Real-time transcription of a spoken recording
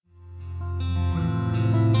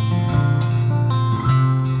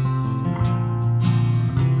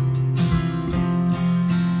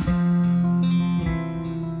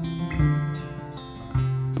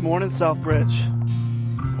morning,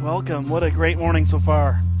 Southbridge. Welcome. What a great morning so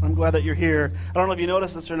far. I'm glad that you're here. I don't know if you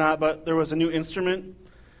noticed this or not, but there was a new instrument.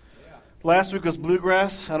 Last week was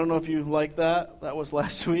bluegrass. I don't know if you like that. That was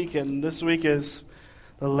last week, and this week is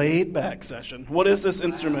the laid-back session. What is this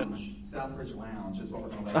instrument? Southbridge Lounge is what we're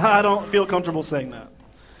going to I don't feel comfortable saying that.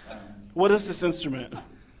 What is this instrument?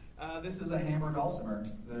 This is a hammer dulcimer.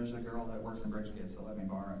 There's a girl that works in Bridgegate, so let me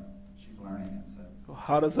borrow it. She's learning it. So.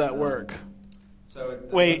 How does that work?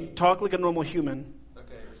 Wait, talk like a normal human.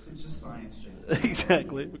 Okay, it's just science, Jason.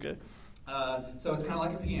 Exactly. Okay. So it's kind of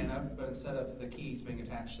like a piano, but instead of the keys being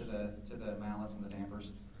attached to the mallets and the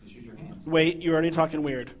dampers, you use your hands. Wait, you're already talking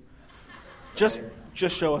weird. Just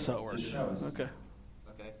show us how it works. Just show us. Okay.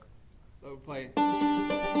 So we play.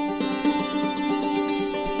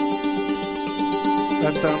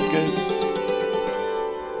 That sounds good.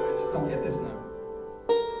 Just don't hit this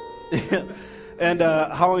note. And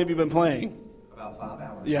how long have you been playing? About 5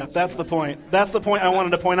 hours. Yeah, that's the point. That's the point I wanted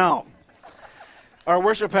to point out. Our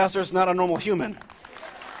worship pastor is not a normal human.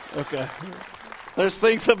 Okay. There's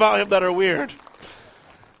things about him that are weird.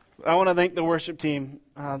 I want to thank the worship team.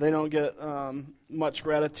 They don't get much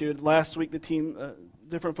gratitude. Last week, the team,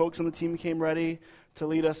 different folks on the team came ready to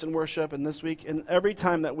lead us in worship, and this week, and every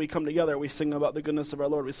time that we come together, we sing about the goodness of our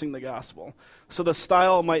Lord. We sing the gospel. So the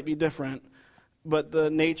style might be different, but the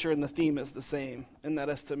nature and the theme is the same, and that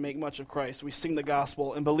is to make much of Christ. We sing the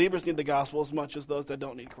gospel, and believers need the gospel as much as those that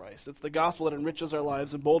don't need Christ. It's the gospel that enriches our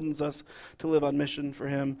lives, emboldens us to live on mission for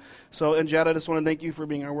Him. So, and Jad, I just want to thank you for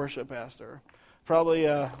being our worship pastor. Probably,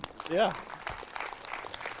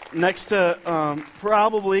 next to,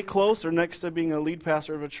 probably closer, next to being a lead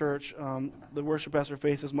pastor of a church, the worship pastor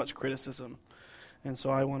faces much criticism. And so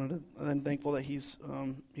I'm thankful that he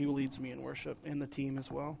leads me in worship, and the team as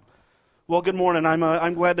well. Well, good morning.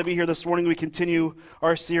 I'm glad to be here this morning. We continue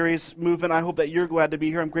our series, Movement. I hope that you're glad to be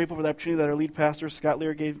here. I'm grateful for the opportunity that our lead pastor, Scott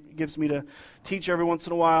Lear, gives me to teach every once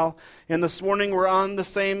in a while. And this morning we're on the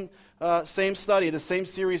same study, the same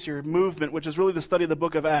series here, Movement, which is really the study of the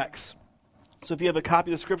book of Acts. So if you have a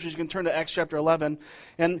copy of the scriptures, you can turn to Acts chapter 11.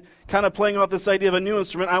 And kind of playing off this idea of a new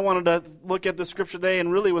instrument, I wanted to look at the scripture today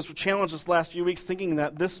and really was challenged this last few weeks thinking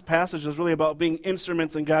that this passage is really about being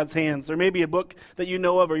instruments in God's hands. There may be a book that you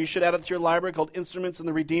know of, or you should add it to your library, called Instruments in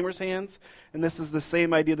the Redeemer's Hands. And this is the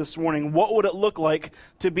same idea this morning. What would it look like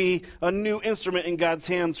to be a new instrument in God's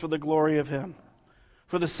hands for the glory of Him?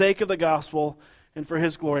 For the sake of the gospel and for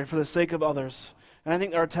His glory, for the sake of others. And I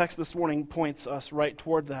think our text this morning points us right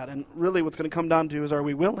toward that. And really what's going to come down to is, are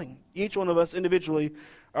we willing? Each one of us individually,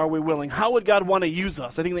 are we willing? How would God want to use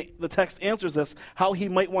us? I think the text answers this, how He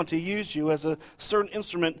might want to use you as a certain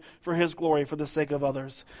instrument for His glory, for the sake of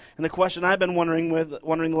others. And the question I've been wondering the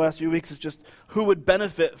last few weeks is just, who would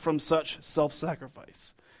benefit from such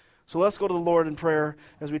self-sacrifice? So let's go to the Lord in prayer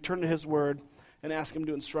as we turn to His word and ask Him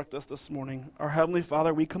to instruct us this morning. Our Heavenly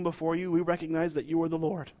Father, we come before You. We recognize that You are the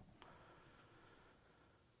Lord.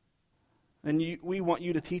 And we want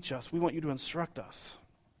You to teach us. We want You to instruct us.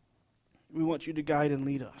 We want You to guide and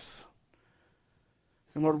lead us.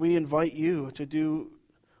 And Lord, we invite You to do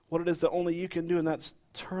what it is that only You can do, and that's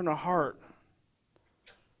turn a heart.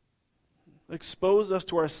 Expose us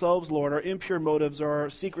to ourselves, Lord, our impure motives, our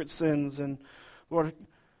secret sins. And Lord,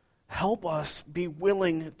 help us be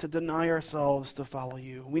willing to deny ourselves to follow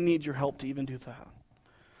You. We need Your help to even do that.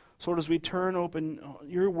 So Lord, as we turn open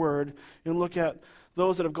Your word and look at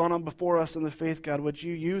those that have gone on before us in the faith, God, would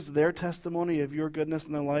You use their testimony of Your goodness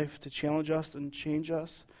in their life to challenge us and change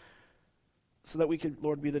us so that we could,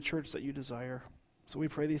 Lord, be the church that You desire. So we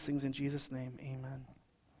pray these things in Jesus' name. Amen.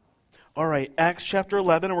 All right, Acts chapter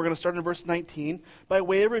 11, and we're going to start in verse 19. By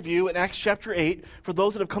way of review, in Acts chapter 8, for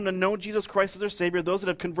those that have come to know Jesus Christ as their Savior, those that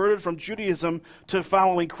have converted from Judaism to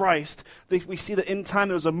following Christ, we see that in time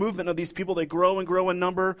there's a movement of these people. They grow and grow in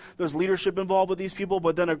number. There's leadership involved with these people,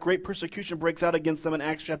 but then a great persecution breaks out against them in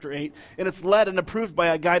Acts chapter 8, and it's led and approved by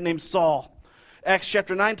a guy named Saul. Acts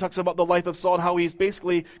chapter 9 talks about the life of Saul and how he's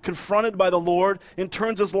basically confronted by the Lord and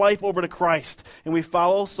turns his life over to Christ. And we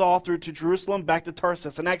follow Saul through to Jerusalem, back to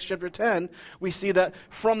Tarsus. In Acts chapter 10, we see that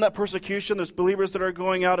from that persecution, there's believers that are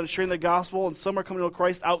going out and sharing the gospel, and some are coming to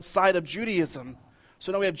Christ outside of Judaism.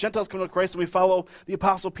 So now we have Gentiles coming to Christ, and we follow the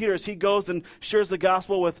Apostle Peter as he goes and shares the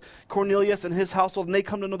gospel with Cornelius and his household, and they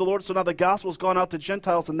come to know the Lord. So now the gospel's gone out to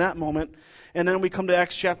Gentiles in that moment. And then we come to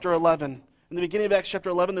Acts chapter 11. In the beginning of Acts chapter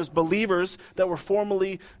 11, there's believers that were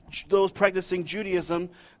formerly those practicing Judaism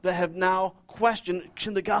that have now questioned,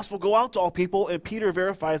 can the gospel go out to all people? And Peter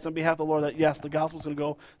verifies on behalf of the Lord that, yes, the gospel is going to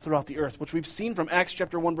go throughout the earth, which we've seen from Acts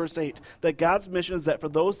chapter 1, verse 8, that God's mission is that for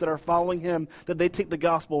those that are following Him, that they take the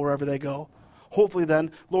gospel wherever they go. Hopefully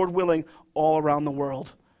then, Lord willing, all around the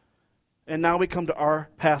world. And now we come to our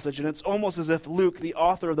passage, and it's almost as if Luke, the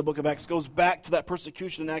author of the book of Acts, goes back to that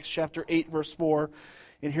persecution in Acts chapter 8, verse 4.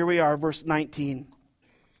 And here we are, verse 19.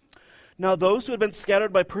 Now those who had been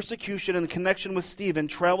scattered by persecution in connection with Stephen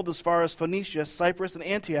traveled as far as Phoenicia, Cyprus, and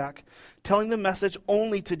Antioch, telling the message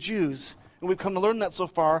only to Jews. And we've come to learn that so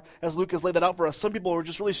far, as Luke has laid that out for us. Some people were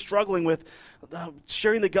just really struggling with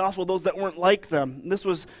sharing the gospel with those that weren't like them. And this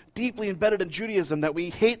was deeply embedded in Judaism, that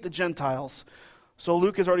we hate the Gentiles. So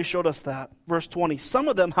Luke has already showed us that. Verse 20. Some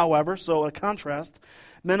of them, however, so a contrast,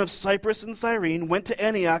 men of Cyprus and Cyrene, went to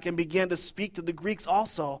Antioch and began to speak to the Greeks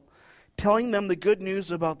also, telling them the good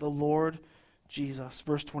news about the Lord Jesus.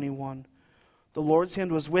 Verse 21. The Lord's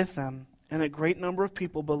hand was with them, and a great number of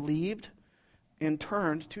people believed and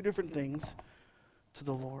turned, two different things, to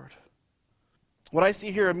the Lord. What I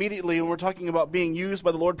see here immediately when we're talking about being used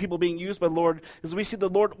by the Lord, people being used by the Lord, is we see the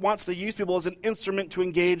Lord wants to use people as an instrument to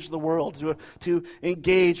engage the world, to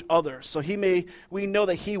engage others. So we know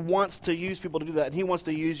that he wants to use people to do that, and he wants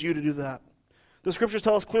to use you to do that. The scriptures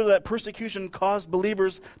tell us clearly that persecution caused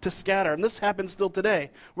believers to scatter, and this happens still today.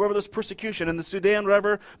 Wherever there's persecution, in the Sudan,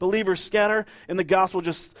 wherever believers scatter, and the gospel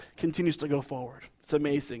just continues to go forward. It's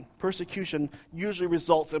amazing. Persecution usually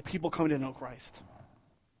results in people coming to know Christ.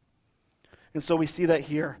 And so we see that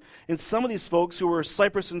here. And some of these folks who were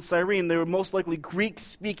Cyprus and Cyrene, they were most likely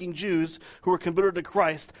Greek-speaking Jews who were converted to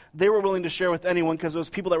Christ. They were willing to share with anyone because it was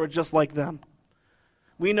people that were just like them.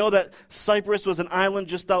 We know that Cyprus was an island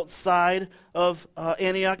just outside of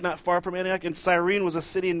Antioch, not far from Antioch, and Cyrene was a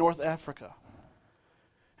city in North Africa.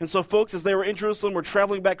 And so folks, as they were in Jerusalem, were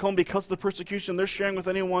traveling back home because of the persecution. They're sharing with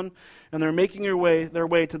anyone, and they're making their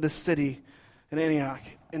way to this city in Antioch.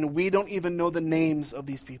 And we don't even know the names of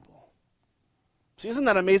these people. So isn't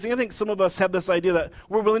that amazing? I think some of us have this idea that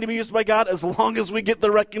we're willing to be used by God as long as we get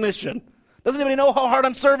the recognition. Doesn't anybody know how hard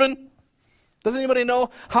I'm serving? Doesn't anybody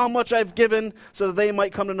know how much I've given so that they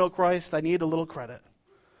might come to know Christ? I need a little credit.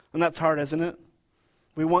 And that's hard, isn't it?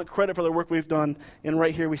 We want credit for the work we've done. And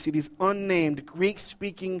right here we see these unnamed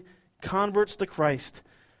Greek-speaking converts to Christ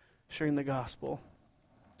sharing the gospel.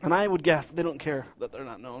 And I would guess that they don't care that they're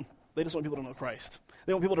not known. They just want people to know Christ.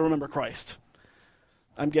 They want people to remember Christ.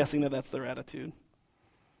 I'm guessing that that's their attitude.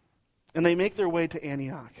 And they make their way to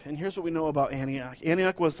Antioch. And here's what we know about Antioch.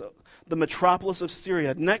 Antioch was the metropolis of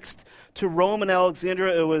Syria. Next to Rome and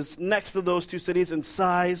Alexandria, it was next to those two cities in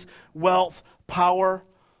size, wealth, power,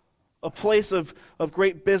 a place of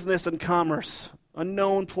great business and commerce, a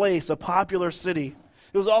known place, a popular city.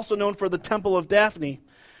 It was also known for the Temple of Daphne,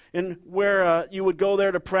 and where you would go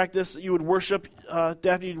there to practice, you would worship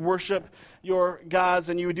Daphne, you'd worship your gods,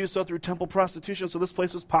 and you would do so through temple prostitution. So this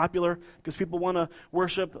place was popular because people want to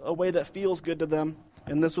worship a way that feels good to them,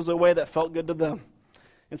 and this was a way that felt good to them.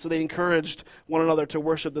 And so they encouraged one another to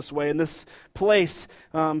worship this way. And this place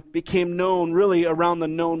became known really around the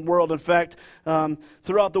known world. In fact,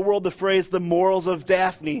 throughout the world, the phrase, the morals of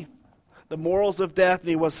Daphne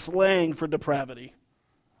was slang for depravity.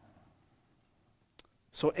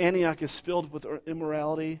 So Antioch is filled with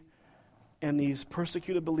immorality, and these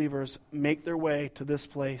persecuted believers make their way to this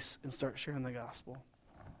place and start sharing the gospel.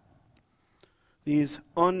 These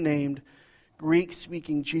unnamed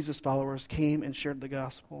Greek-speaking Jesus followers came and shared the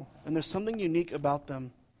gospel. And there's something unique about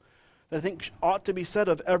them that I think ought to be said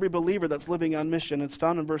of every believer that's living on mission. It's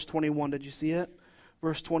found in verse 21. Did you see it?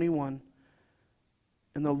 Verse 21.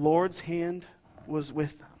 And the Lord's hand was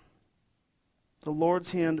with them. The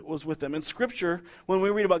Lord's hand was with them. In Scripture, when we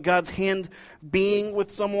read about God's hand being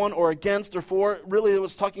with someone or against or for, really it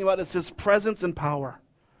was talking about is his presence and power.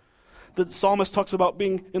 The psalmist talks about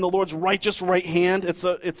being in the Lord's righteous right hand. It's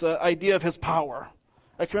an idea of his power.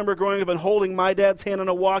 I can remember growing up and holding my dad's hand on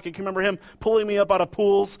a walk. I can remember him pulling me up out of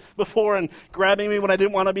pools before and grabbing me when I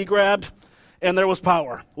didn't want to be grabbed. And there was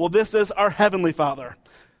power. Well, this is our Heavenly Father.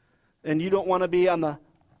 And you don't want to be on the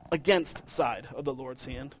against side of the Lord's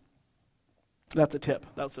hand. That's a tip.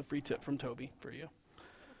 That's a free tip from Toby for you.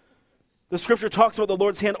 The Scripture talks about the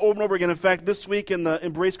Lord's hand over and over again. In fact, this week in the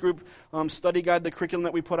Embrace Group study guide, the curriculum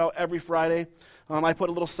that we put out every Friday, I put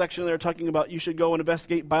a little section there talking about you should go and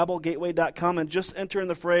investigate BibleGateway.com and just enter in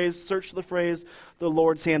the phrase, search the phrase, the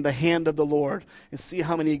Lord's hand, the hand of the Lord, and see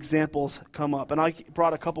how many examples come up. And I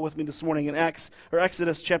brought a couple with me this morning. In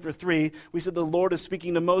Exodus chapter 3, we said the Lord is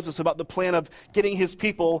speaking to Moses about the plan of getting his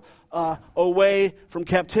people away from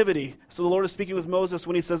captivity. So the Lord is speaking with Moses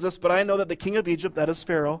when he says this, but I know that the king of Egypt, that is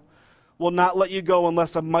Pharaoh, will not let you go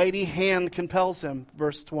unless a mighty hand compels him.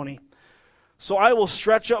 Verse 20. So I will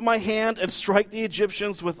stretch out my hand and strike the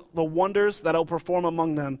Egyptians with the wonders that I'll perform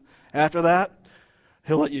among them. After that,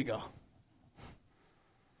 he'll let you go.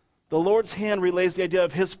 The Lord's hand relays the idea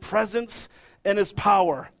of his presence and his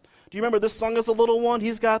power. Do you remember this song is a little one?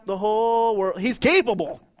 He's got the whole world. He's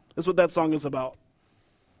capable, is what that song is about.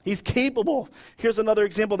 He's capable. Here's another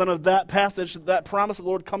example then of that passage, that promise of the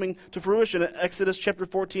Lord coming to fruition in Exodus chapter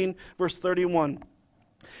 14, verse 31.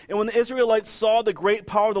 And when the Israelites saw the great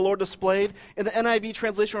power of the Lord displayed, in the NIV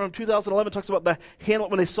translation from 2011 talks about the hand,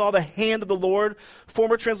 when they saw the hand of the Lord.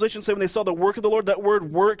 Former translations say when they saw the work of the Lord. That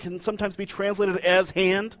word work can sometimes be translated as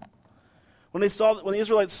hand. When the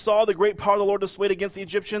Israelites saw the great power of the Lord displayed against the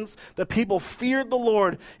Egyptians, the people feared the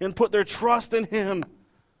Lord and put their trust in him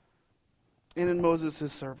and in Moses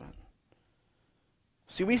his servant.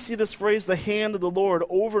 See, we see this phrase, the hand of the Lord,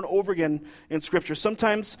 over and over again in Scripture.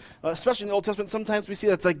 Sometimes, especially in the Old Testament, sometimes we see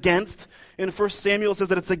that's against. In 1 Samuel, it says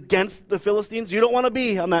that it's against the Philistines. You don't want to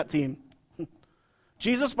be on that team.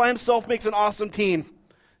 Jesus by himself makes an awesome team,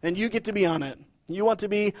 and you get to be on it. You want to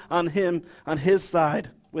be on him, on his side,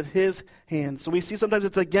 with his hand. So we see sometimes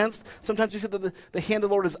it's against. Sometimes we see that the hand of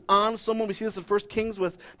the Lord is on someone. We see this in 1 Kings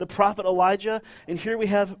with the prophet Elijah. And here we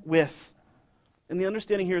have with. And the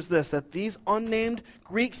understanding here is this, that these unnamed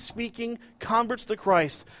Greek-speaking converts to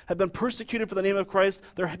Christ have been persecuted for the name of Christ.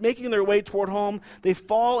 They're making their way toward home. They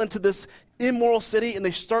fall into this immoral city, and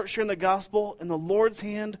they start sharing the gospel, and the Lord's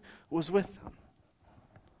hand was with them.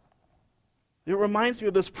 It reminds me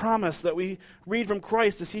of this promise that we read from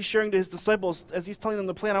Christ as he's sharing to his disciples, as he's telling them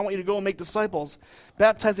the plan. I want you to go and make disciples,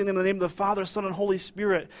 baptizing them in the name of the Father, Son, and Holy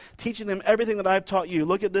Spirit, teaching them everything that I've taught you.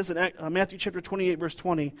 Look at this in Matthew chapter 28, verse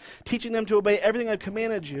 20. Teaching them to obey everything I've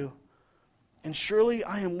commanded you. And surely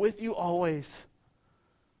I am with you always,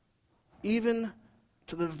 even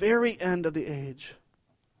to the very end of the age.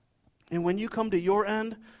 And when you come to your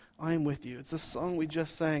end, I am with you. It's a song we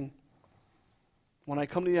just sang. When I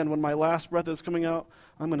come to the end, when my last breath is coming out,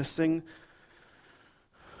 I'm going to sing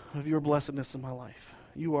of your blessedness in my life.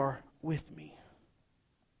 You are with me.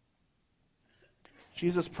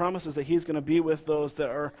 Jesus promises that he's going to be with those that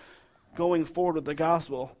are going forward with the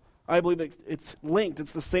gospel. I believe that it's linked.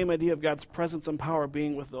 It's the same idea of God's presence and power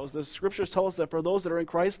being with those. The scriptures tell us that for those that are in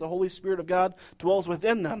Christ, the Holy Spirit of God dwells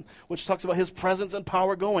within them, which talks about his presence and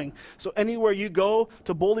power going. So anywhere you go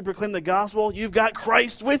to boldly proclaim the gospel, you've got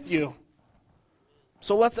Christ with you.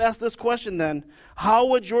 So let's ask this question then. How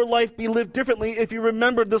would your life be lived differently if you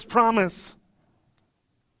remembered this promise?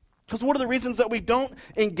 Because what are the reasons that we don't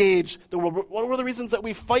engage the world? What are the reasons that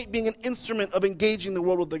we fight being an instrument of engaging the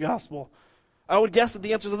world with the gospel? I would guess that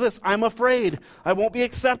the answer is this. I'm afraid. I won't be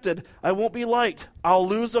accepted. I won't be liked. I'll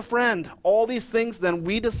lose a friend. All these things then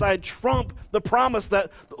we decide trump the promise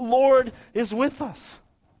that the Lord is with us.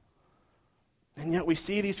 And yet we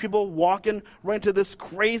see these people walking right into this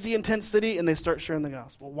crazy, intense city, and they start sharing the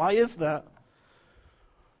gospel. Why is that?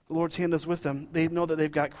 The Lord's hand is with them. They know that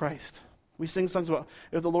they've got Christ. We sing songs about,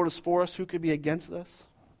 if the Lord is for us, who could be against us?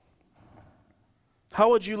 How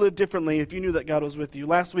would you live differently if you knew that God was with you?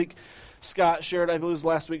 Last week, Scott shared, I believe it was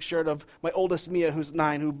last week, shared of my oldest Mia, who's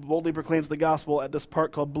 9, who boldly proclaims the gospel at this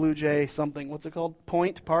park called Blue Jay something. What's it called?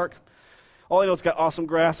 Point Park. All I know is it's got awesome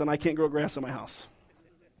grass, and I can't grow grass in my house.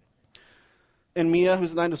 And Mia,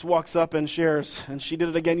 who's 9, just walks up and shares, and she did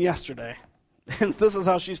it again yesterday. And this is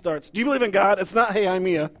how she starts. Do you believe in God? It's not, hey, I'm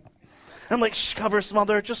Mia. I'm like, shh, cover,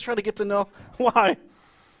 smother, just try to get to know. Why?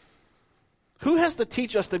 Who has to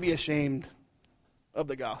teach us to be ashamed of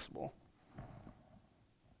the gospel?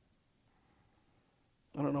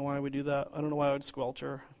 I don't know why we do that. I don't know why I would squelch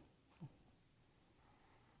her.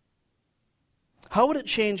 How would it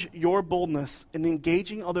change your boldness in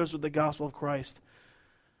engaging others with the gospel of Christ?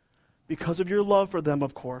 Because of your love for them,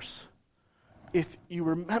 of course, if you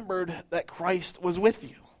remembered that Christ was with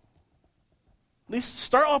you. At least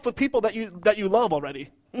start off with people that you love already.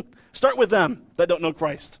 Start with them that don't know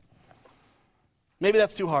Christ. Maybe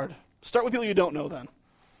that's too hard. Start with people you don't know then,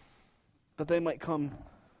 that they might come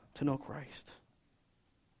to know Christ.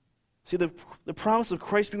 See, the promise of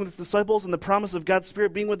Christ being with his disciples and the promise of God's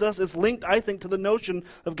Spirit being with us is linked, I think, to the notion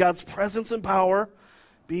of God's presence and power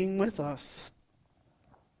being with us.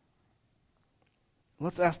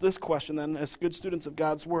 Let's ask this question then, as good students of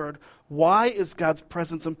God's Word. Why is God's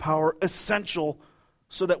presence and power essential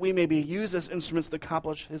so that we may be used as instruments to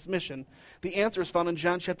accomplish his mission? The answer is found in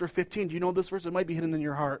John chapter 15. Do you know this verse? It might be hidden in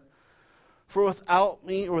your heart. For without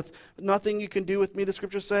me, or with nothing you can do with me, the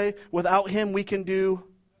scriptures say, without him we can do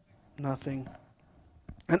nothing.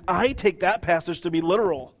 And I take that passage to be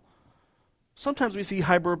literal. Sometimes we see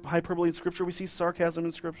hyperbole in Scripture. We see sarcasm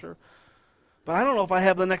in Scripture. But I don't know if I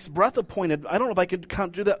have the next breath appointed. I don't know if I could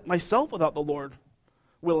do that myself without the Lord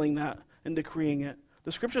willing that and decreeing it.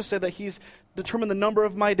 The Scriptures say that he's determined the number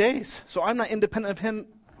of my days. So I'm not independent of him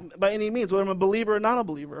by any means, whether I'm a believer or not a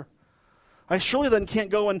believer. I surely then can't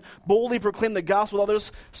go and boldly proclaim the gospel to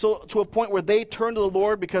others so to a point where they turn to the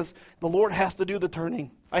Lord, because the Lord has to do the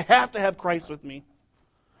turning. I have to have Christ with me.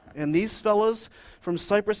 And these fellows from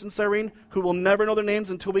Cyprus and Cyrene, who will never know their names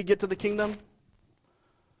until we get to the kingdom,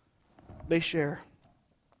 they share.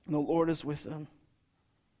 And the Lord is with them.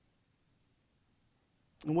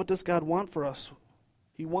 And what does God want for us?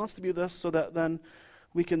 He wants to be with us so that then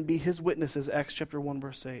we can be his witnesses, Acts chapter 1,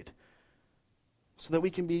 verse 8. So that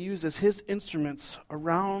we can be used as his instruments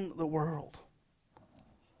around the world.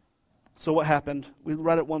 So what happened? We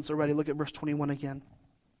read it once already. Look at verse 21 again.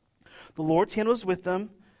 The Lord's hand was with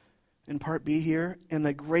them, in part B here, and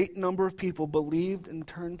a great number of people believed and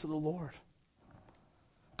turned to the Lord.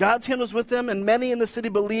 God's hand was with them, and many in the city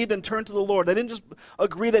believed and turned to the Lord. They didn't just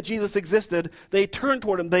agree that Jesus existed. They turned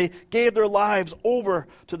toward him. They gave their lives over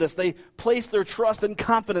to this. They placed their trust and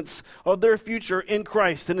confidence of their future in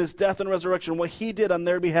Christ, in his death and resurrection, what he did on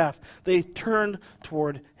their behalf. They turned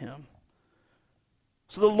toward him.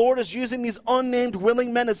 So the Lord is using these unnamed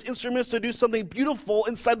willing men as instruments to do something beautiful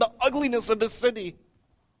inside the ugliness of this city.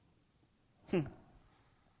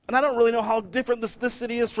 And I don't really know how different this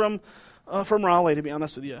city is from Raleigh, to be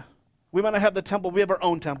honest with you. We might not have the temple. We have our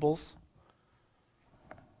own temples.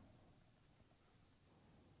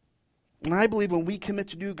 And I believe when we commit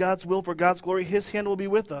to do God's will for God's glory, his hand will be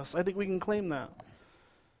with us. I think we can claim that.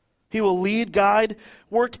 He will lead, guide,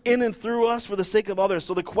 work in and through us for the sake of others.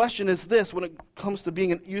 So the question is this, when it comes to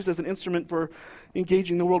being used as an instrument for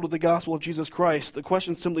engaging the world with the gospel of Jesus Christ, the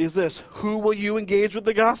question simply is this: who will you engage with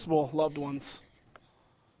the gospel, loved ones?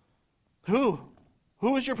 Who?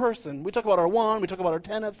 Who is your person? We talk about our 1, we talk about our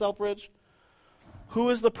 10 at Southbridge. Who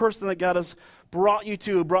is the person that God has brought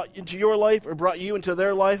into your life, or brought you into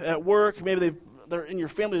their life at work? Maybe they're in your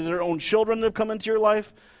family, their own children that have come into your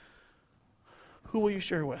life. Who will you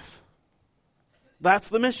share with? That's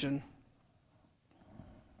the mission.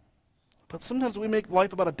 But sometimes we make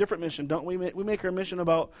life about a different mission, don't we? We make our mission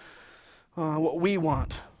about what we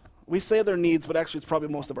want. We say their needs, but actually it's probably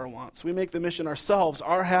most of our wants. We make the mission ourselves,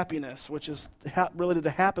 our happiness, which is related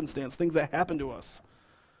to happenstance, things that happen to us.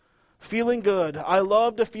 Feeling good. I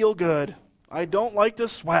love to feel good. I don't like to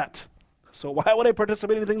sweat. So why would I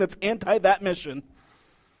participate in anything that's anti that mission?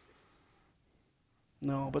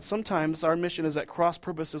 No, but sometimes our mission is at cross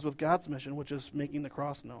purposes with God's mission, which is making the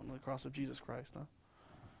cross known, the cross of Jesus Christ.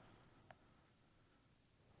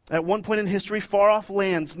 At one point in history, far-off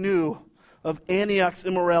lands knew of Antioch's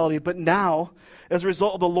immorality, but now, as a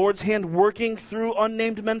result of the Lord's hand working through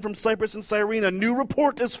unnamed men from Cyprus and Cyrene, a new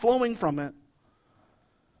report is flowing from it.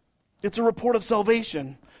 It's a report of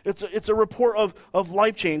salvation. It's a report of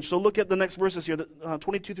life change. So look at the next verses here,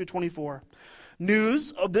 22 through 24. News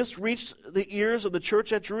of this reached the ears of the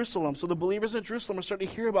church at Jerusalem. So the believers in Jerusalem are starting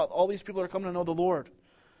to hear about all these people that are coming to know the Lord.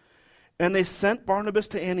 And they sent Barnabas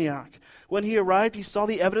to Antioch. When he arrived, he saw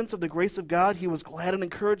the evidence of the grace of God. He was glad and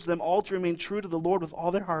encouraged them all to remain true to the Lord with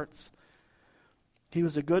all their hearts. He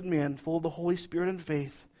was a good man, full of the Holy Spirit and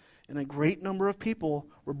faith, and a great number of people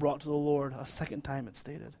were brought to the Lord. A second time it's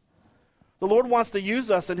stated. The Lord wants to use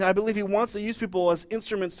us, and I believe he wants to use people as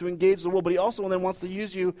instruments to engage the world, but he also then wants to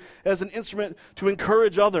use you as an instrument to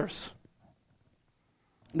encourage others.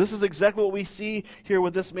 This is exactly what we see here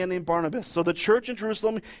with this man named Barnabas. So the church in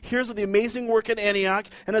Jerusalem hears of the amazing work at Antioch,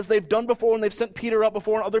 and as they've done before, and they've sent Peter up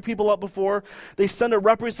before and other people up before, they send a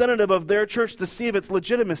representative of their church to see if it's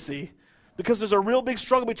legitimacy. Because there's a real big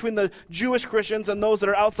struggle between the Jewish Christians and those that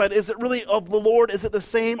are outside. Is it really of the Lord? Is it the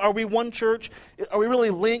same? Are we one church? Are we really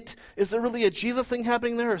linked? Is there really a Jesus thing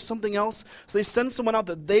happening there or something else? So they send someone out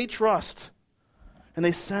that they trust, and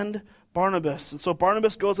they send Barnabas. And so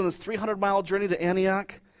Barnabas goes on this 300-mile journey to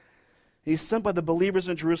Antioch. He's sent by the believers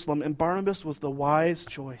in Jerusalem, and Barnabas was the wise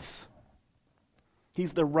choice.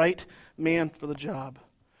 He's the right man for the job.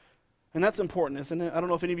 And that's important, isn't it? I don't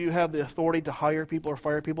know if any of you have the authority to hire people or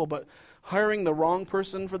fire people, but hiring the wrong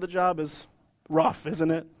person for the job is rough,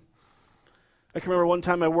 isn't it? I can remember one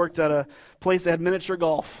time I worked at a place that had miniature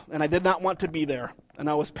golf, and I did not want to be there. And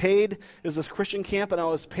I was paid, it was this Christian camp, and I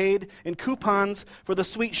was paid in coupons for the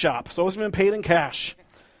sweet shop. So I wasn't even paid in cash.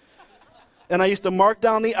 And I used to mark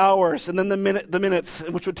down the hours and then the minutes,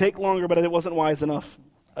 which would take longer, but it wasn't wise enough.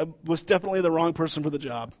 I was definitely the wrong person for the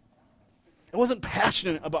job. I wasn't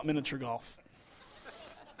passionate about miniature golf.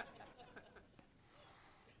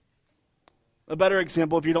 A better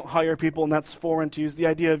example, if you don't hire people and that's foreign to you, is the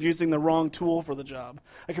idea of using the wrong tool for the job.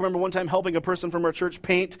 I can remember one time helping a person from our church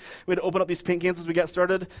paint. We had to open up these paint cans as we got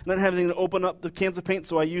started, and I didn't have anything to open up the cans of paint,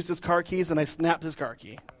 so I used his car keys and I snapped his car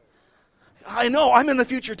key. I know, I'm in the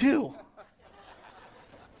future too.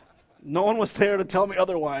 No one was there to tell me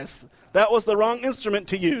otherwise. That was the wrong instrument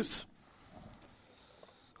to use.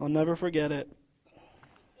 I'll never forget it.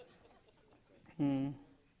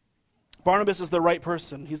 Barnabas is the right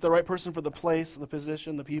person. He's the right person for the place, the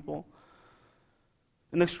position, the people.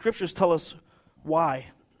 And the scriptures tell us why.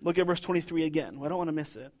 Look at verse 23 again. I don't want to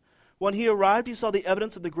miss it. When he arrived, he saw the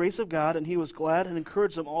evidence of the grace of God, and he was glad and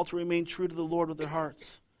encouraged them all to remain true to the Lord with their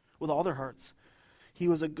hearts, with all their hearts. He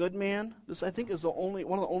was a good man. This, I think, is one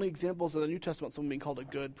of the only examples in the New Testament of someone being called a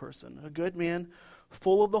good person. A good man,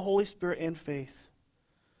 full of the Holy Spirit and faith.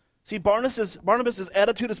 See, Barnabas'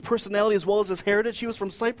 attitude, his personality, as well as his heritage, he was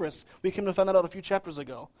from Cyprus. We came to find that out a few chapters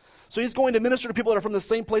ago. So he's going to minister to people that are from the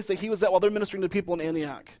same place that he was at while they're ministering to people in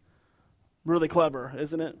Antioch. Really clever,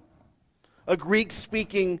 isn't it? A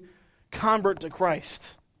Greek-speaking convert to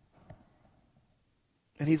Christ.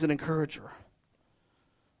 And he's an encourager.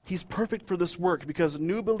 He's perfect for this work because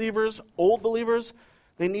new believers, old believers,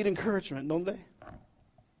 they need encouragement, don't they?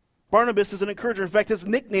 Barnabas is an encourager. In fact, his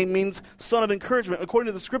nickname means son of encouragement. According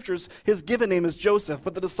to the scriptures, his given name is Joseph,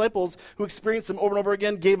 but the disciples who experienced him over and over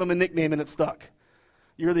again gave him a nickname and it stuck.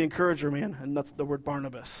 You're the encourager, man, and that's the word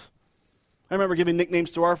Barnabas. I remember giving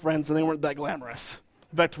nicknames to our friends and they weren't that glamorous.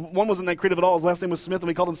 In fact, one wasn't that creative at all. His last name was Smith and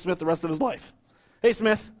we called him Smith the rest of his life. Hey,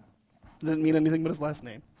 Smith. Didn't mean anything but his last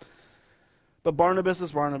name. But Barnabas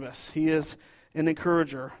is Barnabas. He is an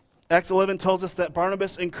encourager. Acts 11 tells us that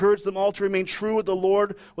Barnabas encouraged them all to remain true with the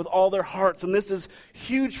Lord with all their hearts. And this is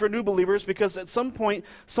huge for new believers because at some point,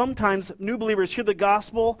 sometimes new believers hear the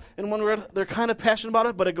gospel and when they're kind of passionate about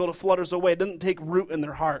it, but it flutters away. It doesn't take root in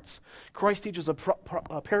their hearts. Christ teaches a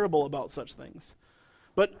parable about such things.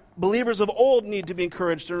 But believers of old need to be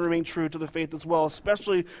encouraged to remain true to the faith as well,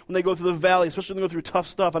 especially when they go through the valley, especially when they go through tough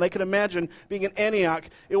stuff. And I can imagine being in Antioch,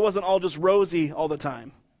 it wasn't all just rosy all the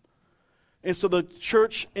time. And so the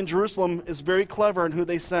church in Jerusalem is very clever in who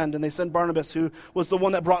they send. And they send Barnabas, who was the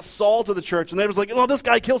one that brought Saul to the church. And they was like, oh, this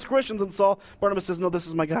guy kills Christians. And Barnabas says, no, this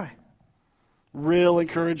is my guy. Real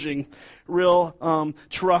encouraging, real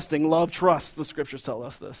trusting, love, trust. The scriptures tell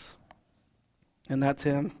us this. And that's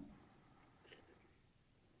him.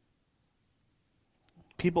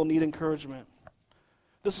 People need encouragement.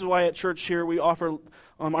 This is why at church here we offer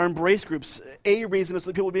our embrace groups. A reason is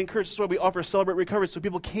so that people will be encouraged. This is why we offer Celebrate Recovery, so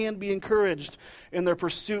people can be encouraged in their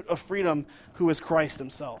pursuit of freedom, who is Christ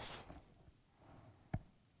himself.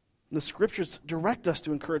 The scriptures direct us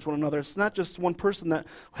to encourage one another. It's not just one person that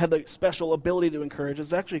had the special ability to encourage.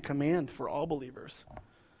 It's actually a command for all believers.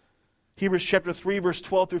 Hebrews chapter 3, verse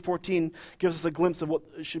 12 through 14 gives us a glimpse of what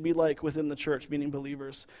it should be like within the church, meaning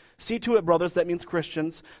believers. See to it, brothers, that means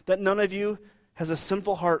Christians, that none of you has a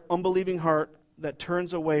sinful heart, unbelieving heart, that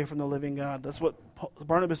turns away from the living God. That's what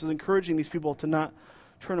Barnabas is encouraging these people to not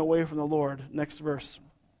turn away from the Lord. Next verse.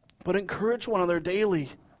 But encourage one another daily,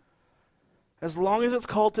 as long as it's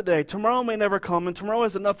called today. Tomorrow may never come, and tomorrow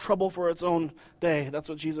has enough trouble for its own day. That's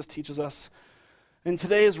what Jesus teaches us. And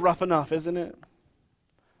today is rough enough, isn't it?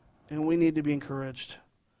 And we need to be encouraged,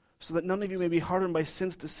 so that none of you may be hardened by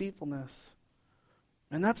sin's deceitfulness.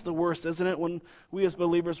 And that's the worst, isn't it? When we as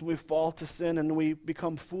believers, when we fall to sin and we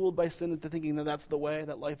become fooled by sin into thinking that that's the way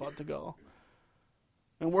that life ought to go.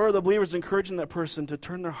 And where are the believers encouraging that person to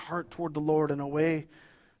turn their heart toward the Lord and away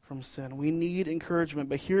from sin? We need encouragement,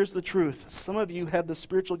 but here's the truth. Some of you have the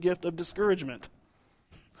spiritual gift of discouragement.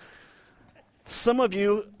 Some of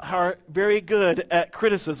you are very good at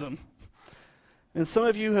criticism. And some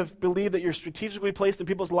of you have believed that you're strategically placed in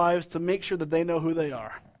people's lives to make sure that they know who they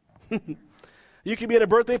are. You could be at a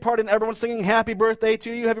birthday party and everyone's singing happy birthday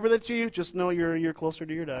to you, happy birthday to you. Just know you're closer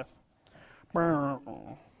to your death.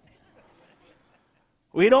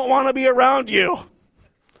 We don't want to be around you.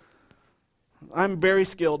 I'm very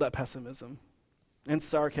skilled at pessimism and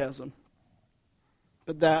sarcasm.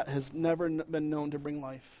 But that has never been known to bring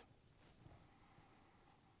life.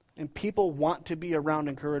 And people want to be around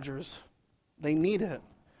encouragers. They need it.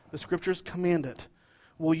 The scriptures command it.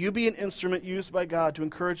 Will you be an instrument used by God to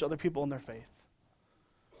encourage other people in their faith?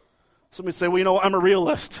 Somebody say, well, I'm a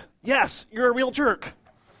realist. Yes, you're a real jerk.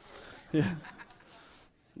 Yeah.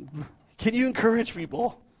 Can you encourage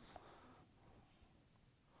people?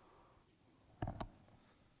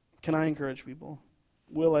 Can I encourage people?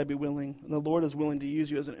 Will I be willing? And the Lord is willing to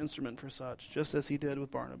use you as an instrument for such, just as he did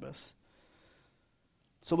with Barnabas.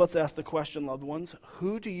 So let's ask the question, loved ones,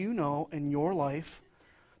 who do you know in your life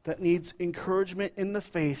that needs encouragement in the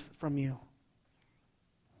faith from you?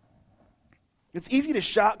 It's easy to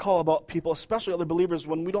shot call about people, especially other believers,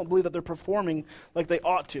 when we don't believe that they're performing like they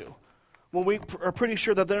ought to. When we are pretty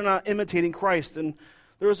sure that they're not imitating Christ. And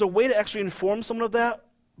there is a way to actually inform someone of that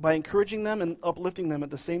by encouraging them and uplifting them at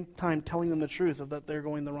the same time, telling them the truth of that they're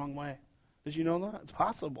going the wrong way. Did you know that? It's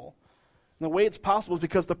possible. And the way it's possible is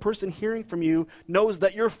because the person hearing from you knows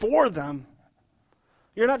that you're for them.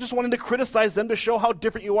 You're not just wanting to criticize them to show how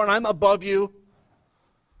different you are and I'm above you.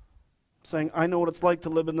 Saying, I know what it's like to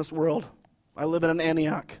live in this world. I live in an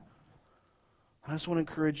Antioch. I just want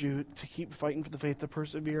to encourage you to keep fighting for the faith, to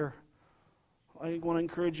persevere. I want to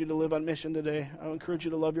encourage you to live on mission today. I encourage you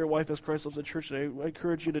to love your wife as Christ loves the church today. I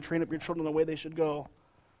encourage you to train up your children the way they should go.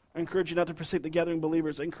 I encourage you not to forsake the gathering of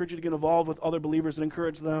believers. I encourage you to get involved with other believers and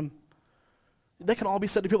encourage them. They can all be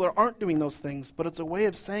said to people that aren't doing those things, but it's a way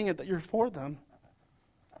of saying it that you're for them.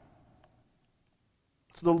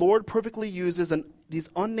 So the Lord perfectly uses these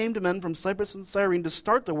unnamed men from Cyprus and Cyrene to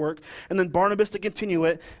start the work, and then Barnabas to continue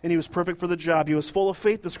it, and he was perfect for the job. He was full of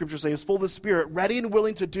faith, the scriptures say. He was full of the Spirit, ready and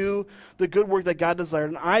willing to do the good work that God desired.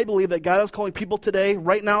 And I believe that God is calling people today,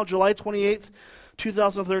 right now, July 28th,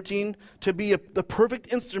 2013, to be the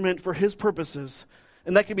perfect instrument for his purposes.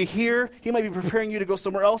 And that could be here. He might be preparing you to go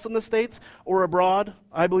somewhere else in the States or abroad.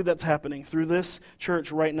 I believe that's happening through this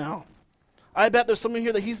church right now. I bet there's someone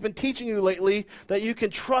here that he's been teaching you lately that you can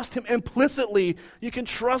trust him implicitly. You can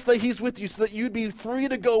trust that he's with you so that you'd be free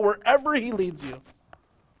to go wherever he leads you.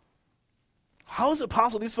 How is it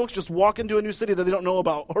possible these folks just walk into a new city that they don't know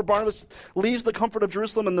about? Or Barnabas leaves the comfort of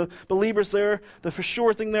Jerusalem and the believers there, the for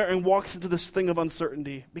sure thing there, and walks into this thing of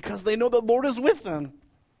uncertainty because they know the Lord is with them.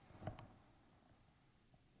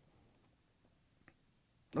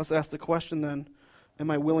 Let's ask the question then, am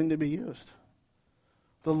I willing to be used?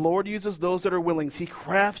 The Lord uses those that are willing. He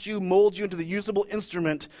crafts you, molds you into the usable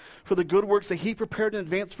instrument for the good works that he prepared in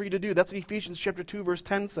advance for you to do. That's what Ephesians chapter 2, verse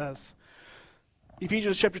 10 says.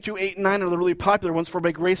 Ephesians chapter 2, 8, and 9 are the really popular ones. For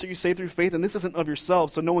by grace are you saved through faith, and this isn't of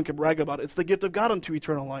yourselves, so no one can brag about it. It's the gift of God unto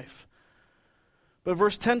eternal life. But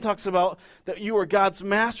verse 10 talks about that you are God's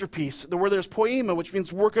masterpiece, where there's poema, which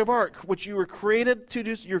means work of art, which you were created to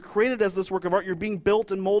do. You're created as this work of art. You're being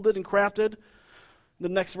built and molded and crafted. The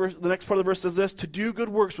next part of the verse says this, to do good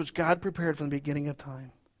works which God prepared from the beginning of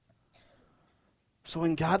time. So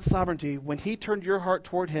in God's sovereignty, when he turned your heart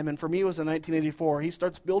toward him, and for me it was in 1984, he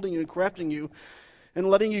starts building you and crafting you and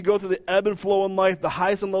letting you go through the ebb and flow in life, the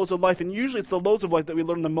highs and lows of life. And usually it's the lows of life that we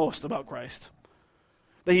learn the most about Christ.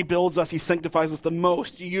 That he builds us, he sanctifies us the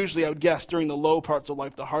most, usually I would guess, during the low parts of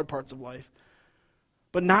life, the hard parts of life.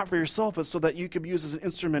 But not for yourself, it's so that you could be used as an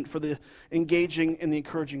instrument for the engaging and the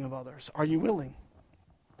encouraging of others. Are you willing?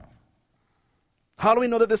 How do we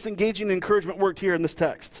know that this engaging encouragement worked here in this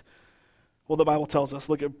text? Well, the Bible tells us.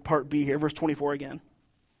 Look at part B here, verse 24 again.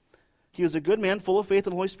 He was a good man, full of faith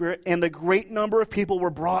in the Holy Spirit, and a great number of people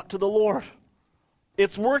were brought to the Lord.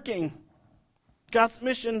 It's working. God's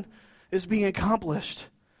mission is being accomplished.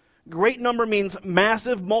 Great number means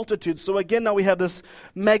massive multitudes. So again, now we have this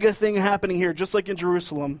mega thing happening here, just like in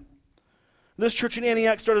Jerusalem. This church in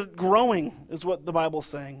Antioch started growing, is what the Bible's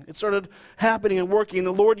saying. It started happening and working.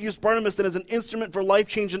 The Lord used Barnabas then as an instrument for life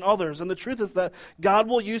change in others. And the truth is that God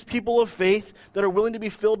will use people of faith that are willing to be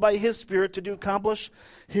filled by his Spirit to accomplish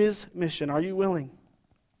his mission. Are you willing?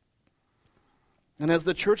 And as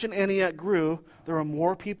the church in Antioch grew, there were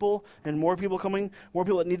more people and more people coming, more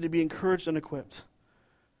people that needed to be encouraged and equipped.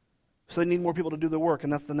 So they need more people to do the work,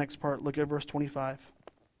 and that's the next part. Look at verse 25.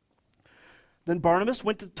 Then Barnabas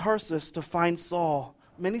went to Tarsus to find Saul.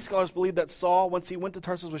 Many scholars believe that Saul, once he went to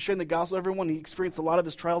Tarsus, was sharing the gospel with everyone. He experienced a lot of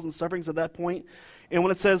his trials and sufferings at that point. And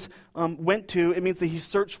when it says went to, it means that he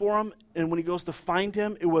searched for him. And when he goes to find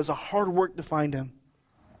him, it was a hard work to find him.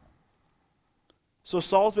 So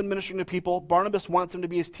Saul's been ministering to people. Barnabas wants him to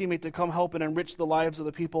be his teammate to come help and enrich the lives of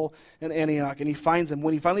the people in Antioch. And he finds him.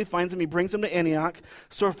 When he finally finds him, he brings him to Antioch.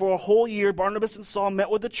 So for a whole year, Barnabas and Saul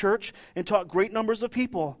met with the church and taught great numbers of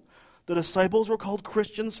people. The disciples were called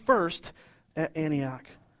Christians first at Antioch.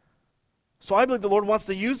 So I believe the Lord wants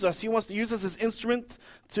to use us. He wants to use us as instrument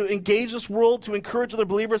to engage this world, to encourage other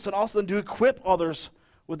believers, and also to equip others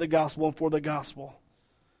with the gospel and for the gospel.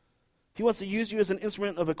 He wants to use you as an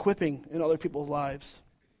instrument of equipping in other people's lives.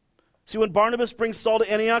 See, when Barnabas brings Saul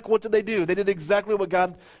to Antioch, what did they do? They did exactly what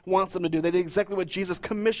God wants them to do. They did exactly what Jesus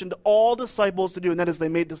commissioned all disciples to do, and that is they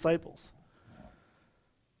made disciples.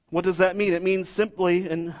 What does that mean? It means simply,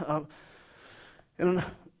 in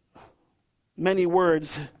many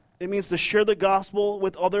words, it means to share the gospel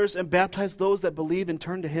with others and baptize those that believe and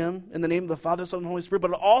turn to him in the name of the Father, Son, and Holy Spirit.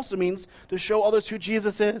 But it also means to show others who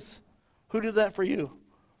Jesus is. Who did that for you?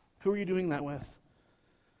 Who are you doing that with?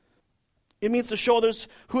 It means to show others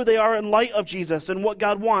who they are in light of Jesus and what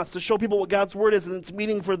God wants, to show people what God's word is and its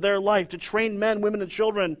meaning for their life, to train men, women, and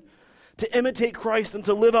children to imitate Christ and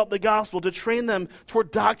to live out the gospel, to train them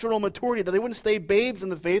toward doctrinal maturity, that they wouldn't stay babes in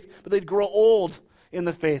the faith, but they'd grow old in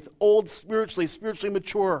the faith, old spiritually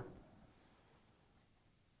mature.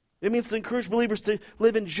 It means to encourage believers to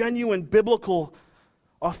live in genuine, biblical,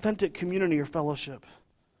 authentic community or fellowship.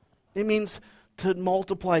 It means to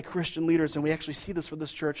multiply Christian leaders, and we actually see this for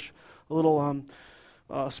this church. A little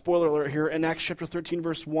spoiler alert here. In Acts chapter 13,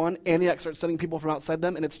 verse 1, Antioch starts sending people from outside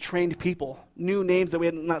them, and it's trained people, new names that we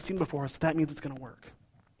had not seen before, so that means it's going to work.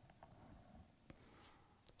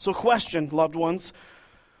 So question, loved ones,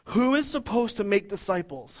 who is supposed to make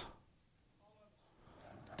disciples?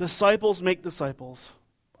 Disciples make disciples.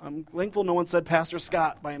 I'm thankful no one said Pastor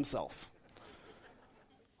Scott by himself.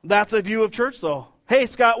 That's a view of church, though. Hey,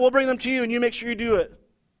 Scott, we'll bring them to you, and you make sure you do it.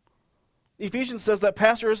 Ephesians says that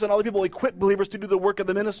pastors and other people equip believers to do the work of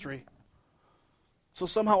the ministry. So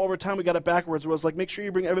somehow over time we got it backwards. It was like, make sure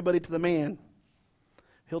you bring everybody to the man.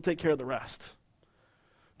 He'll take care of the rest.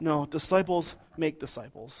 No, disciples make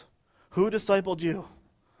disciples. Who discipled you?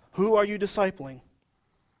 Who are you discipling?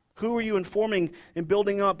 Who are you informing and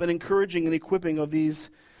building up and encouraging and equipping of these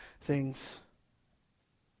things?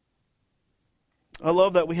 I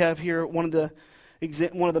love that we have here one of the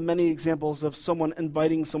many examples of someone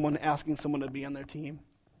inviting someone, asking someone to be on their team.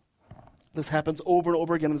 This happens over and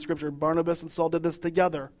over again in the Scripture. Barnabas and Saul did this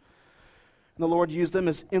together. And the Lord used them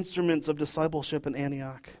as instruments of discipleship in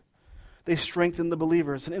Antioch. They strengthened the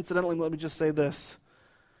believers. And incidentally, let me just say this.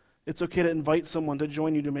 It's okay to invite someone to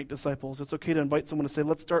join you to make disciples. It's okay to invite someone to say,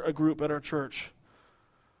 let's start a group at our church.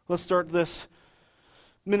 Let's start this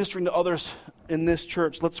ministering to others in this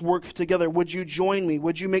church. Let's work together. Would you join me?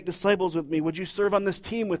 Would you make disciples with me? Would you serve on this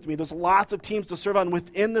team with me? There's lots of teams to serve on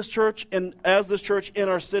within this church and as this church in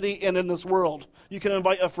our city and in this world. You can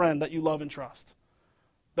invite a friend that you love and trust.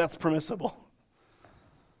 That's permissible.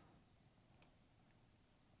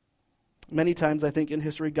 Many times I think in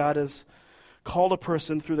history God has called a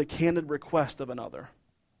person through the candid request of another.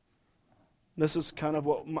 This is kind of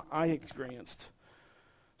what I experienced.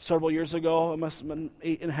 Several years ago, it must have been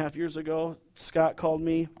 8.5 years ago, Scott called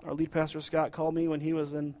me, our lead pastor Scott called me when he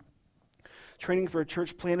was in training for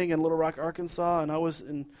church planting in Little Rock, Arkansas, and I was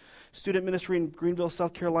in student ministry in Greenville,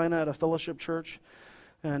 South Carolina at a fellowship church,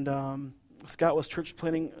 and Scott was church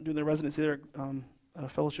planting, doing the residency there at a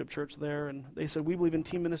fellowship church there, and they said, we believe in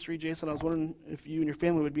team ministry, Jason. I was wondering if you and your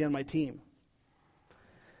family would be on my team.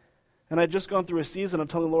 And I'd just gone through a season of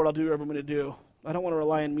telling the Lord, I'll do whatever I'm going to do. I don't want to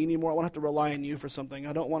rely on me anymore. I want to have to rely on you for something.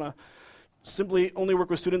 I don't want to simply only work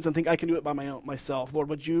with students and think I can do it by myself. Lord,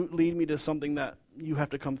 would you lead me to something that you have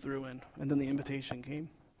to come through in? And then the invitation came.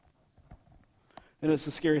 And it's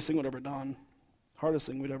the scariest thing we'd ever done. Hardest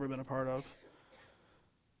thing we'd ever been a part of.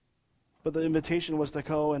 But the invitation was to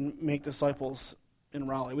go and make disciples in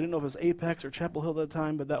Raleigh. We didn't know if it was Apex or Chapel Hill at the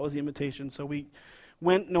time, but that was the invitation. So we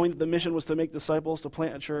went knowing that the mission was to make disciples, to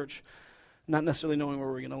plant a church, not necessarily knowing where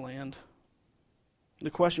we were going to land. The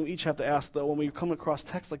question we each have to ask, though, when we come across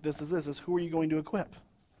texts like this is who are you going to equip?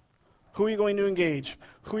 Who are you going to engage?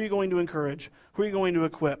 Who are you going to encourage? Who are you going to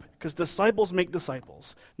equip? Because disciples make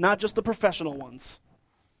disciples, not just the professional ones.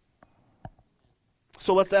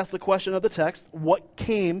 So let's ask the question of the text, what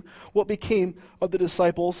became of the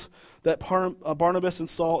disciples that Barnabas and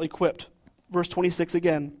Saul equipped? Verse 26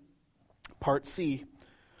 again, part C.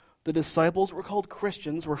 The disciples were called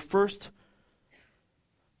Christians,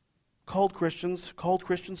 called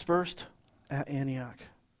Christians first at Antioch.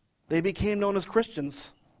 They became known as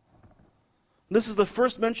Christians. This is the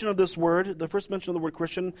first mention of this word, the first mention of the word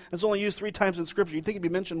Christian. It's only used 3 times in Scripture. You'd think it'd be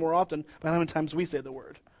mentioned more often by how many times we say the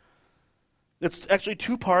word. It's actually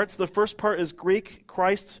 2 parts. The first part is Greek,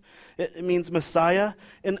 Christ. It means Messiah.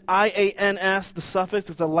 And I-A-N-S, the suffix,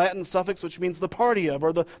 is a Latin suffix which means the party of,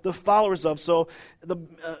 or the followers of. So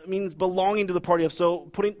it means belonging to the party of. So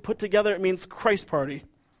put together, it means Christ party.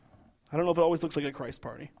 I don't know if it always looks like a Christ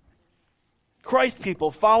party. Christ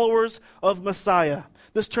people, followers of Messiah.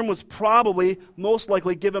 This term was probably most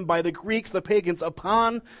likely given by the Greeks, the pagans,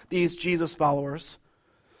 upon these Jesus followers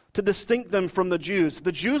to distinct them from the Jews.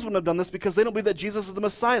 The Jews wouldn't have done this because they don't believe that Jesus is the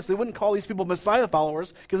Messiah. So they wouldn't call these people Messiah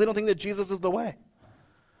followers because they don't think that Jesus is the way.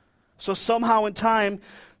 So somehow in time,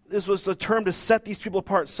 this was a term to set these people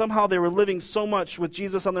apart. Somehow they were living so much with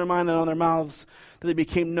Jesus on their mind and on their mouths that they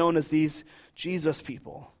became known as these Jesus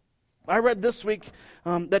people. I read this week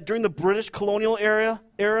that during the British colonial era,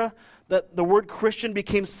 that the word Christian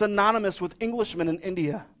became synonymous with Englishmen in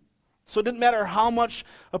India. So it didn't matter how much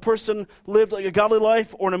a person lived like a godly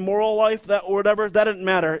life or an immoral life, that or whatever, that didn't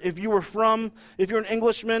matter. If you're an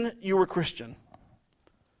Englishman, you were Christian.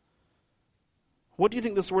 What do you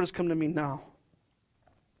think this word has come to mean now?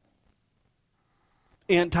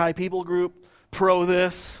 Anti-people group, pro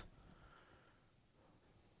this.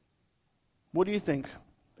 What do you think?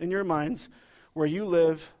 In your minds, where you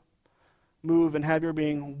live, move and have your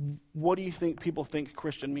being, what do you think people think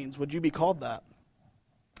Christian means? Would you be called that?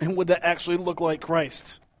 And would that actually look like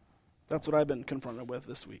Christ? That's what I've been confronted with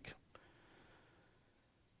this week.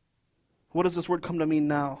 What does this word come to mean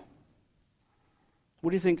now? What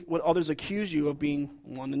do you think, what others accuse you of being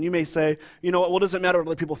one? And you may say, you know what does it matter what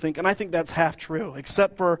other people think? And I think that's half true,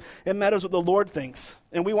 except for it matters what the Lord thinks.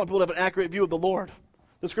 And we want people to have an accurate view of the Lord.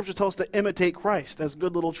 The scripture tells us to imitate Christ as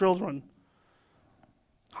good little children.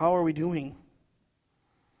 How are we doing?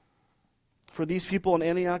 For these people in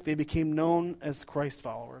Antioch, they became known as Christ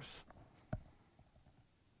followers.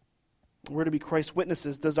 We're to be Christ's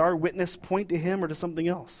witnesses. Does our witness point to him or to something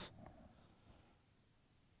else?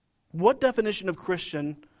 What definition of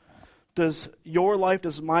Christian does your life,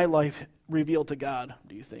 does my life reveal to God,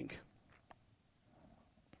 do you think?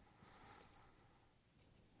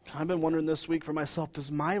 I've been wondering this week for myself, does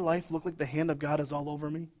my life look like the hand of God is all over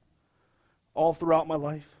me? All throughout my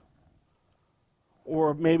life?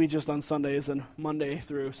 Or maybe just on Sundays and Monday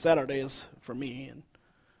through Saturdays for me. And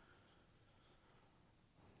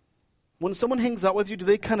when someone hangs out with you, do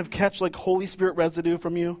they kind of catch like Holy Spirit residue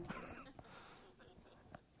from you?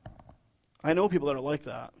 I know people that are like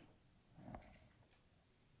that.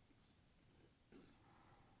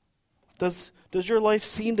 Does your life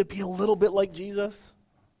seem to be a little bit like Jesus?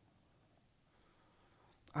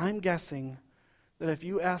 I'm guessing that if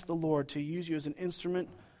you ask the Lord to use you as an instrument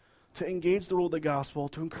to engage the world of the gospel,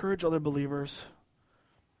 to encourage other believers,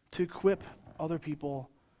 to equip other people,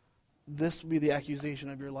 this will be the accusation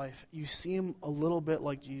of your life. You seem a little bit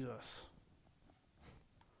like Jesus.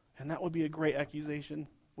 And that would be a great accusation,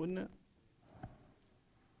 wouldn't it?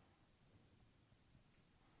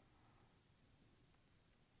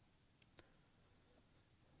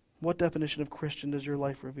 What definition of Christian does your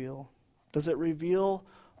life reveal? Does it reveal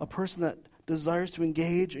a person that desires to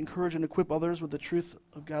engage, encourage, and equip others with the truth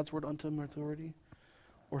of God's word unto authority?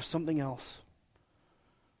 Or something else?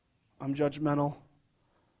 I'm judgmental.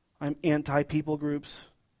 I'm anti-people groups.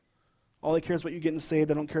 All I care is what you get and say.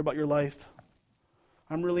 They don't care about your life.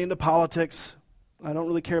 I'm really into politics. I don't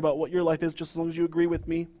really care about what your life is, just as long as you agree with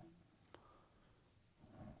me.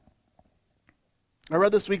 I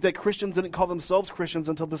read this week that Christians didn't call themselves Christians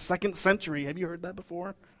until the 2nd century. Have you heard that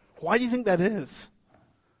before? Why do you think that is?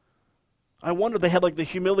 I wonder if they had like the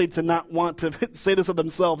humility to not want to say this of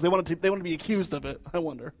themselves. They want to be accused of it. I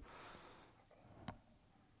wonder.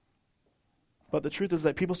 But the truth is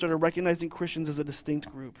that people started recognizing Christians as a distinct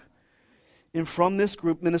group. And from this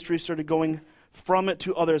group, ministry started going from it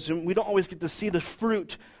to others. And we don't always get to see the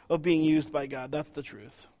fruit of being used by God. That's the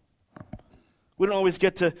truth. We don't always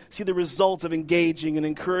get to see the results of engaging and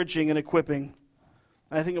encouraging and equipping.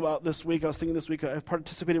 I think about this week, I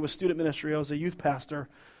participated with student ministry. I was a youth pastor.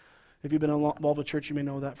 If you've been involved with church, you may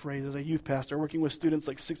know that phrase. As a youth pastor, working with students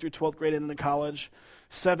like 6th through 12th grade into college,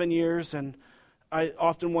 7 years, and I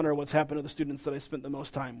often wonder what's happened to the students that I spent the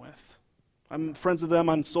most time with. I'm friends with them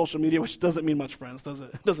on social media, which doesn't mean much, friends, does it?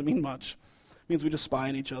 It doesn't mean much. It means we just spy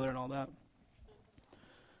on each other and all that.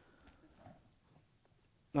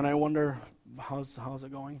 And I wonder, how's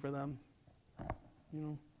it going for them? You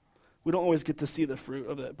know, we don't always get to see the fruit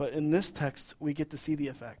of it, but in this text, we get to see the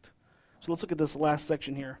effect. So let's look at this last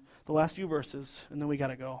section here, the last few verses, and then we got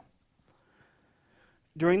to go.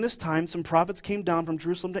 During this time, some prophets came down from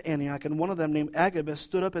Jerusalem to Antioch, and one of them, named Agabus,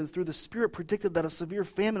 stood up and through the Spirit predicted that a severe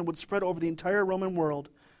famine would spread over the entire Roman world.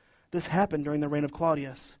 This happened during the reign of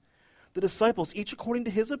Claudius. The disciples, each according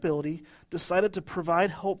to his ability, decided to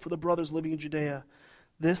provide help for the brothers living in Judea.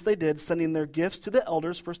 This they did, sending their gifts to the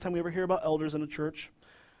elders. First time we ever hear about elders in a church,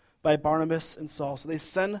 by Barnabas and Saul. So they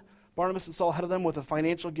send Barnabas and Saul ahead of them with a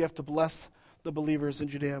financial gift to bless the believers in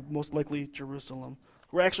Judea, most likely Jerusalem.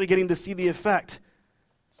 We're actually getting to see the effect.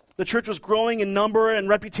 The church was growing in number and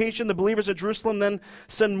reputation. The believers at Jerusalem then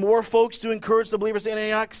send more folks to encourage the believers in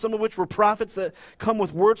Antioch, some of which were prophets that come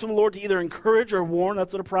with words from the Lord to either encourage or warn.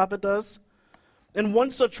 That's what a prophet does. And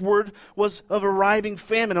one such word was of arriving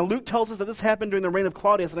famine. And Luke tells us that this happened during the reign of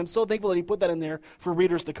Claudius. And I'm so thankful that he put that in there for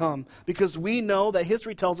readers to come. Because we know that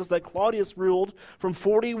history tells us that Claudius ruled from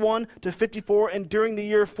 41 to 54. And during the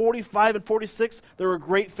year 45 and 46, there were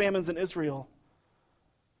great famines in Israel.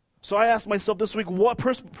 So I asked myself this week, what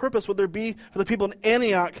purpose would there be for the people in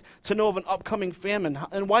Antioch to know of an upcoming famine?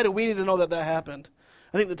 And why do we need to know that that happened?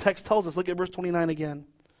 I think the text tells us. Look at verse 29 again.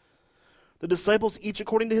 The disciples, each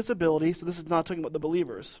according to his ability, so this is not talking about the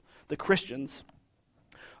believers, the Christians,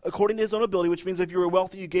 according to his own ability, which means if you were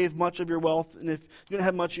wealthy, you gave much of your wealth, and if you didn't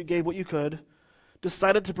have much, you gave what you could,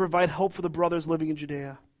 decided to provide help for the brothers living in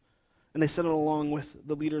Judea. And they sent it along with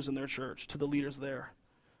the leaders in their church, to the leaders there.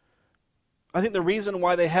 I think the reason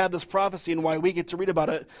why they had this prophecy and why we get to read about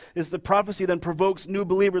it is the prophecy then provokes new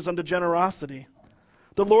believers unto generosity.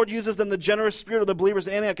 The Lord uses then the generous spirit of the believers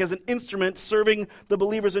in Antioch as an instrument serving the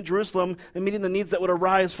believers in Jerusalem and meeting the needs that would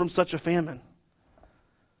arise from such a famine.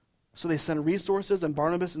 So they send resources and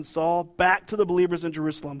Barnabas and Saul back to the believers in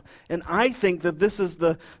Jerusalem. And I think that this is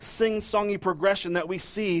the sing-songy progression that we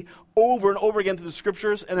see over and over again through the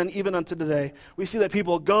scriptures and then even unto today. We see that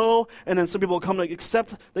people go and then some people come to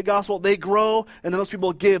accept the gospel. They grow and then those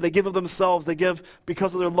people give. They give of themselves. They give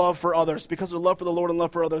because of their love for others. Because of their love for the Lord and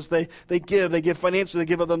love for others. They give. They give financially. They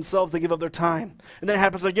give of themselves. They give of their time. And then it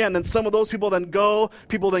happens again. Then some of those people then go.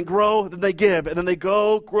 People then grow. Then they give. And then they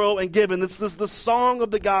go, grow, and give. And this is the song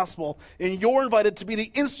of the gospel. And you're invited to be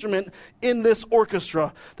the instrument in this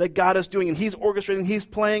orchestra that God is doing. And He's orchestrating, He's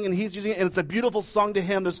playing, and He's using it. And it's a beautiful song to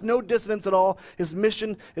Him. There's no dissonance at all. His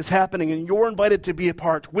mission is happening. And you're invited to be a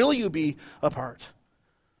part. Will you be a part?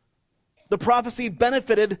 The prophecy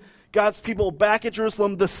benefited God's people back at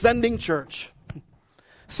Jerusalem, the sending church.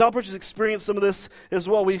 Southbridge has experienced some of this as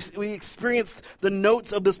well. We experienced the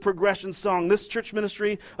notes of this progression song. This church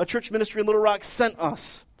ministry, a church ministry in Little Rock, sent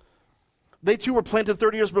us. They too were planted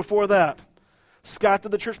 30 years before that. Scott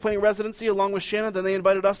did the church planting residency along with Shannon. Then they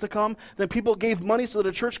invited us to come. Then people gave money so that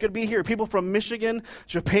a church could be here. People from Michigan,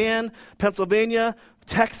 Japan, Pennsylvania,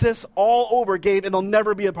 Texas, all over gave, and they'll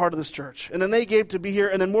never be a part of this church. And then they gave to be here,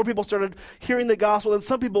 and then more people started hearing the gospel. And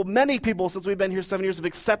some people, many people, since we've been here 7 years, have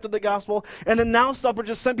accepted the gospel. And then now Southbridge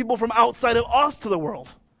just sent people from outside of us to the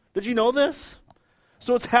world. Did you know this?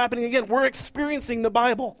 So it's happening again. We're experiencing the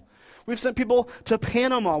Bible. We've sent people to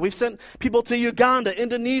Panama. We've sent people to Uganda,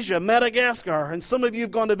 Indonesia, Madagascar. And some of you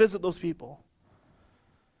have gone to visit those people.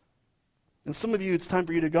 And some of you, it's time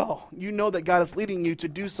for you to go. You know that God is leading you to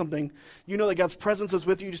do something. You know that God's presence is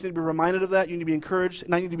with you. You just need to be reminded of that. You need to be encouraged.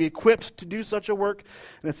 And I need to be equipped to do such a work.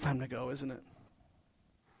 And it's time to go, isn't it?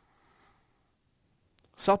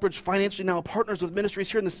 Southbridge financially now partners with ministries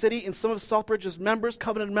here in the city. And some of Southbridge's members,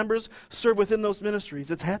 covenant members, serve within those ministries.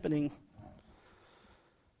 It's happening.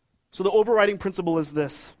 So the overriding principle is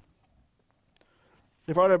this.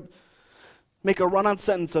 If I were to make a run-on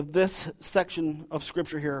sentence of this section of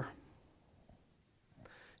Scripture here,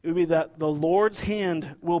 it would be that the Lord's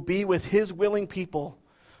hand will be with His willing people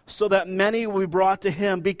so that many will be brought to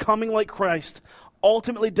Him, becoming like Christ,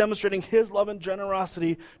 ultimately demonstrating His love and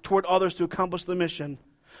generosity toward others to accomplish the mission.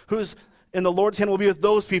 And the Lord's hand will be with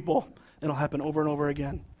those people. And it'll happen over and over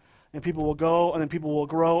again. And people will go, and then people will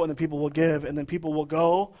grow, and then people will give, and then people will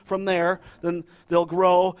go from there. Then they'll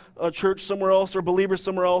grow a church somewhere else or believers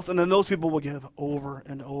somewhere else, and then those people will give over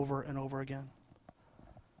and over and over again.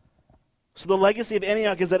 So the legacy of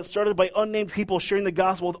Antioch is that it started by unnamed people sharing the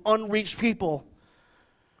gospel with unreached people.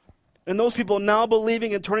 And those people now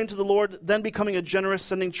believing and turning to the Lord, then becoming a generous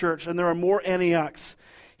sending church. And there are more Antiochs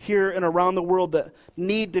here and around the world that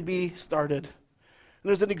need to be started. And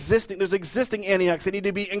there's existing Antiochs that need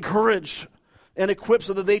to be encouraged and equipped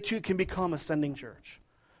so that they too can become a sending church.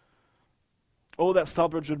 Oh, that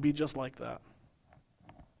Southbridge would be just like that.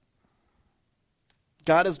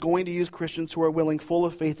 God is going to use Christians who are willing, full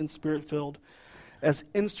of faith and spirit-filled, as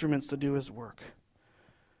instruments to do His work.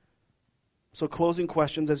 So closing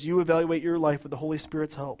questions, as you evaluate your life with the Holy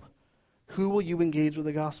Spirit's help, who will you engage with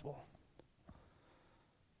the gospel?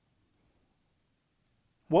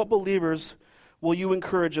 What believers will you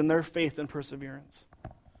encourage in their faith and perseverance?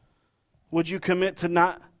 Would you commit to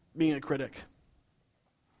not being a critic?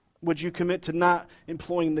 Would you commit to not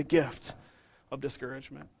employing the gift of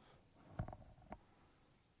discouragement?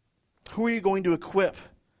 Who are you going to equip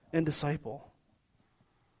and disciple?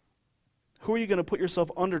 Who are you going to put yourself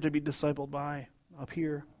under to be discipled by up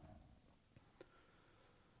here?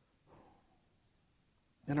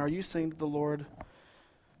 And are you saying to the Lord,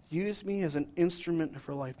 use me as an instrument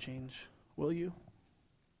for life change? Will you?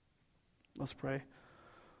 Let's pray.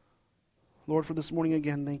 Lord, for this morning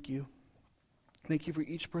again, thank you. Thank you for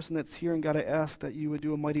each person that's here. And God, I ask that you would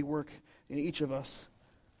do a mighty work in each of us.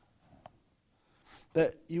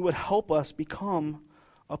 That you would help us become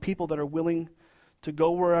a people that are willing to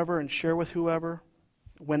go wherever and share with whoever,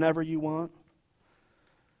 whenever you want.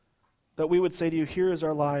 That we would say to you, here is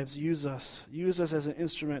our lives. Use us. Use us as an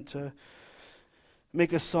instrument to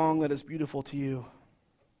make a song that is beautiful to you.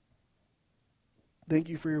 Thank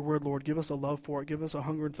you for your word, Lord. Give us a love for it. Give us a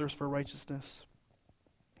hunger and thirst for righteousness.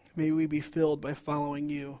 May we be filled by following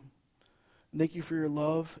you. Thank you for your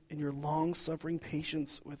love and your long-suffering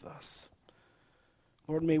patience with us.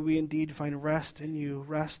 Lord, may we indeed find rest in you,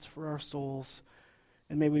 rest for our souls.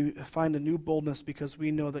 And may we find a new boldness because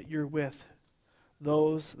we know that you're with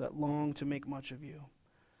those that long to make much of you.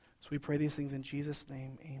 So we pray these things in Jesus'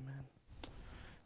 name. Amen.